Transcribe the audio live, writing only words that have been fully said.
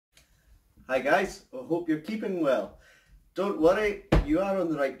Hi guys, I hope you're keeping well. Don't worry, you are on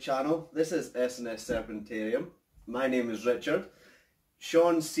the right channel. This is S&S Serpentarium. My name is Richard.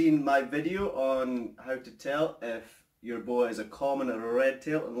 Sean's seen my video on how to tell if your boa is a common or a red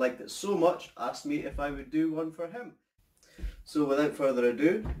tail and liked it so much, asked me if I would do one for him. So without further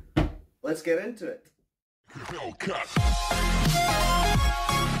ado, let's get into it.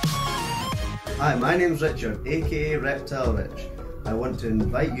 Hi, my name's Richard, aka Reptile Rich. I want to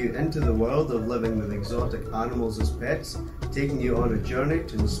invite you into the world of living with exotic animals as pets, taking you on a journey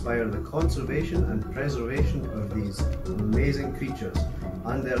to inspire the conservation and preservation of these amazing creatures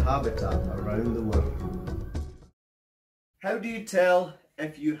and their habitat around the world. How do you tell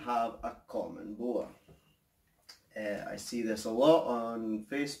if you have a common boa? I see this a lot on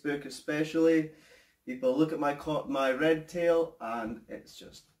Facebook especially. People look at my red tail and it's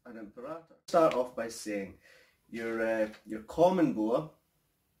just an imperator. Start off by saying your common boa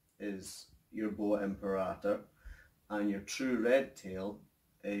is your boa imperator and your true red tail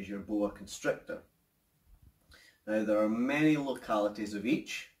is your boa constrictor. Now there are many localities of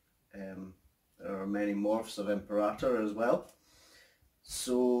each. There are many morphs of imperator as well.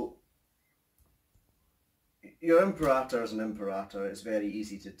 So your imperator is an imperator. It's very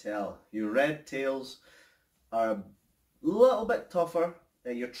easy to tell. Your red tails are a little bit tougher.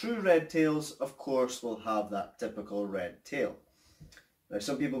 Your true red tails, of course, will have that typical red tail. Now,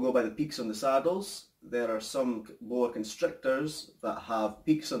 some people go by the peaks on the saddles. There are some boa constrictors that have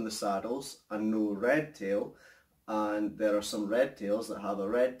peaks on the saddles and no red tail, and there are some red tails that have a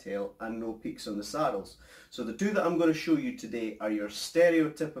red tail and no peaks on the saddles. So the two that I'm going to show you today are your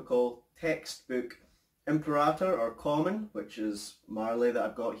stereotypical textbook imperator or common, which is Marley that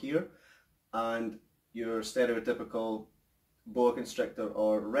I've got here, and your stereotypical boa constrictor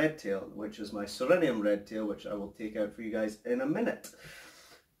or red tail, which is my Serenium red tail, which I will take out for you guys in a minute.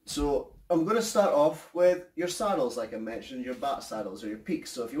 So I'm going to start off with your saddles, like I mentioned, your bat saddles or your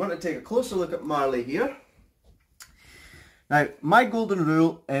peaks. So if you want to take a closer look at Marley here. Now my golden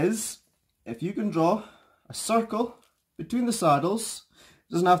rule is if you can draw a circle between the saddles,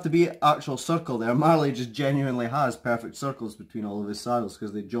 it doesn't have to be an actual circle there. Marley just genuinely has perfect circles between all of his saddles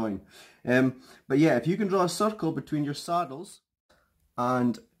because they join. But yeah, if you can draw a circle between your saddles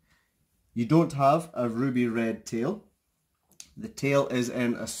and you don't have a ruby red tail, the tail is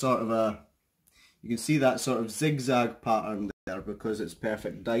in a sort of a, you can see that sort of zigzag pattern there because it's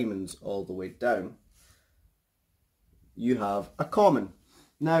perfect diamonds all the way down, you have a common.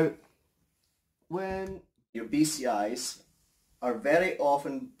 Now, when your BCIs are very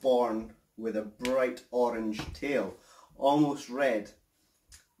often born with a bright orange tail, almost red.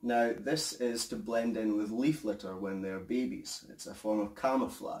 Now this is to blend in with leaf litter when they're babies. It's a form of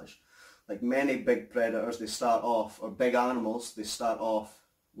camouflage. Like many big predators, they start off, or big animals, they start off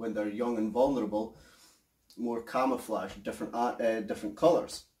when they're young and vulnerable, more camouflage, different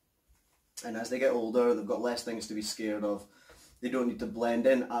colours. And as they get older, they've got less things to be scared of. They don't need to blend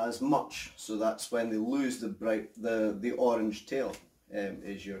in as much, so that's when they lose the orange tail,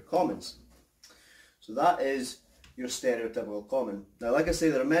 is your commons. So that is your stereotypical common. Now like I say,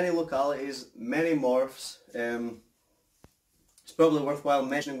 there are many localities, many morphs. It's probably worthwhile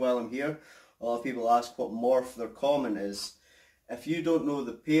mentioning while I'm here. A lot of people ask what morph their common is. If you don't know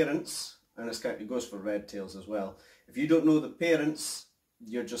the parents, and it goes for red tails as well, if you don't know the parents,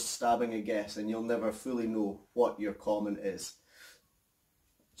 you're just stabbing a guess and you'll never fully know what your common is.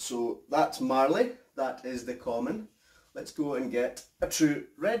 So that's Marley, that is the common. Let's go and get a true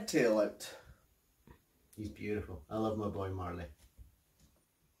red tail out. He's beautiful. I love my boy Marley.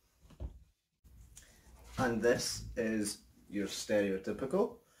 And this is your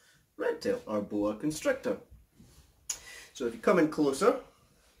stereotypical red tail or boa constrictor. So if you come in closer,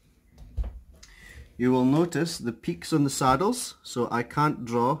 you will notice the peaks on the saddles. So I can't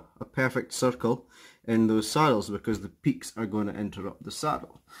draw a perfect circle in those saddles because the peaks are going to interrupt the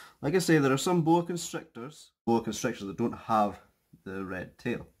saddle. Like I say, there are some boa constrictors that don't have the red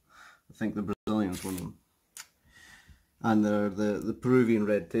tail. I think the Brazilian's one of them. And there are the Peruvian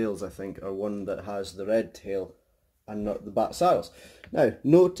red tails, I think, are one that has the red tail and not the bat saddles. Now,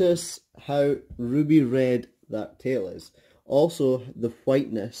 notice how ruby red that tail is. Also, the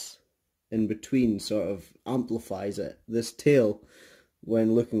whiteness in between sort of amplifies it. This tail,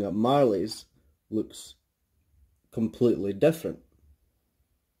 when looking at Marley's, looks completely different.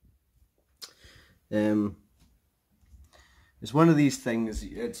 It's one of these things,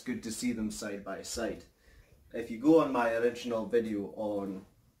 it's good to see them side by side. If you go on my original video on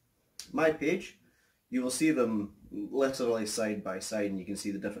my page, you will see them literally side by side and you can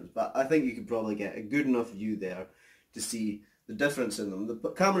see the difference. But I think you could probably get a good enough view there to see the difference in them. The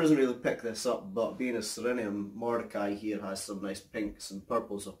camera doesn't really pick this up, but being a Serenium, Mordecai here has some nice pinks and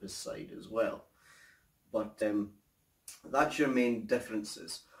purples up his side as well. But that's your main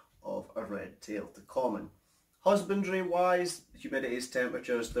differences of a red tail to common. Husbandry wise, humidities,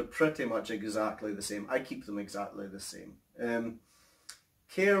 temperatures, they're pretty much exactly the same. I keep them exactly the same.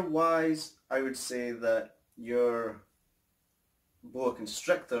 Care wise, I would say that your boa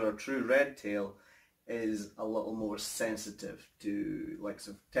constrictor or true red tail is a little more sensitive to likes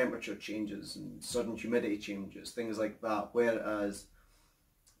of temperature changes and sudden humidity changes, things like that, whereas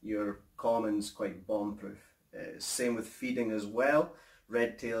your common's quite bomb-proof. Same with feeding as well.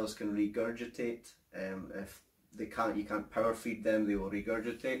 Red tails can regurgitate. If you can't power feed them, they will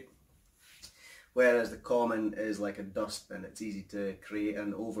regurgitate. Whereas the common is like a dustbin. It's easy to create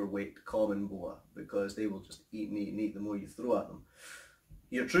an overweight common boa because they will just eat and eat and eat the more you throw at them.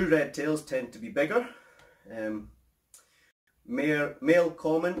 Your true red tails tend to be bigger. Male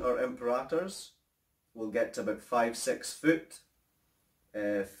common or imperators will get to about 5-6 foot.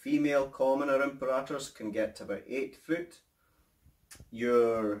 Female common or imperators can get to about 8 foot.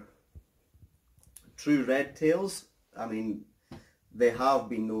 Your true red tails, I mean, they have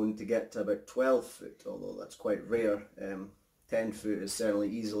been known to get to about 12 foot, although that's quite rare. 10 foot is certainly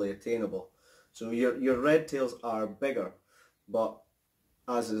easily attainable. So your red tails are bigger, but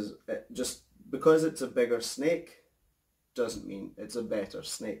as is just because it's a bigger snake doesn't mean it's a better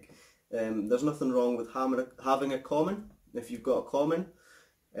snake. There's nothing wrong with having a common if you've got a common.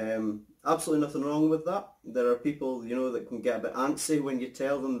 Absolutely nothing wrong with that. There are people, you know, that can get a bit antsy when you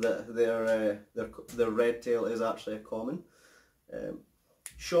tell them that their red tail is actually a common.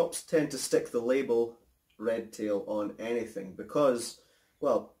 Shops tend to stick the label red tail on anything because,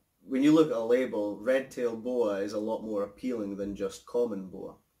 well, when you look at a label, red tail boa is a lot more appealing than just common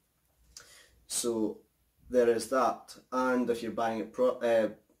boa. So there is that, and if you're buying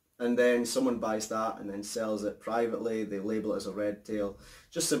it and then someone buys that and then sells it privately, they label it as a red tail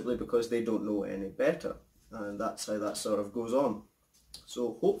just simply because they don't know any better, and that's how that sort of goes on.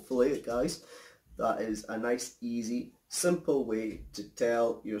 So hopefully, guys, that is a nice, easy, simple way to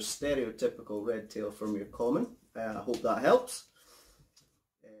tell your stereotypical red tail from your common. I hope that helps.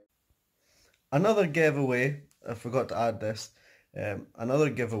 Another giveaway, I forgot to add this, another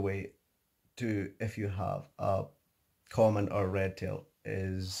giveaway to if you have a common or red tail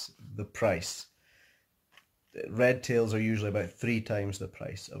is the price. Red tails are usually about 3 times the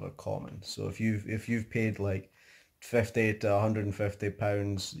price of a common. So if you've paid like 50 to 150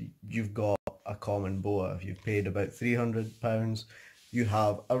 pounds, you've got a common boa. If you've paid about 300 pounds, you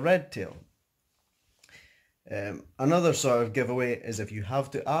have a red tail. Another sort of giveaway is if you have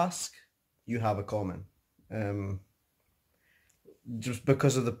to ask, you have a common. Just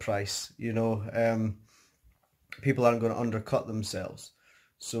because of the price, you know, people aren't going to undercut themselves.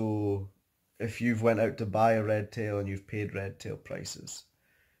 So if you've went out to buy a red tail and you've paid red tail prices,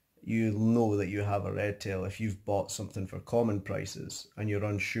 you'll know that you have a red tail. If you've bought something for common prices and you're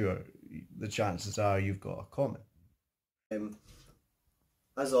unsure, the chances are you've got a common.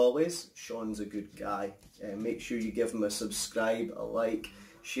 As always, Sean's a good guy. Make sure you give him a subscribe, a like,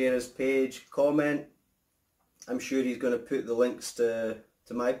 share his page, comment. I'm sure he's going to put the links to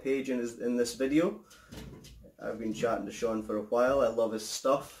my page in this video. I've been chatting to Sean for a while. I love his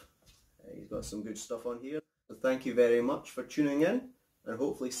stuff. He's got some good stuff on here. So thank you very much for tuning in, and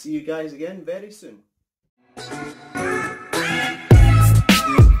hopefully see you guys again very soon.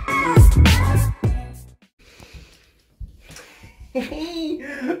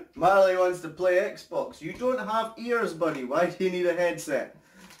 Marley wants to play Xbox. You don't have ears, buddy. Why do you need a headset?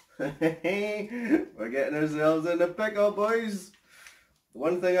 We're getting ourselves in the pickle, boys. The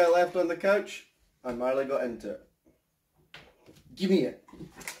one thing I left on the couch, and Marley got into it. Give me it.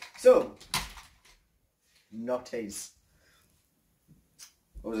 So, nutties.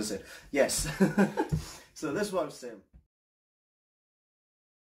 What was I saying? Yes. So this is what I'm saying.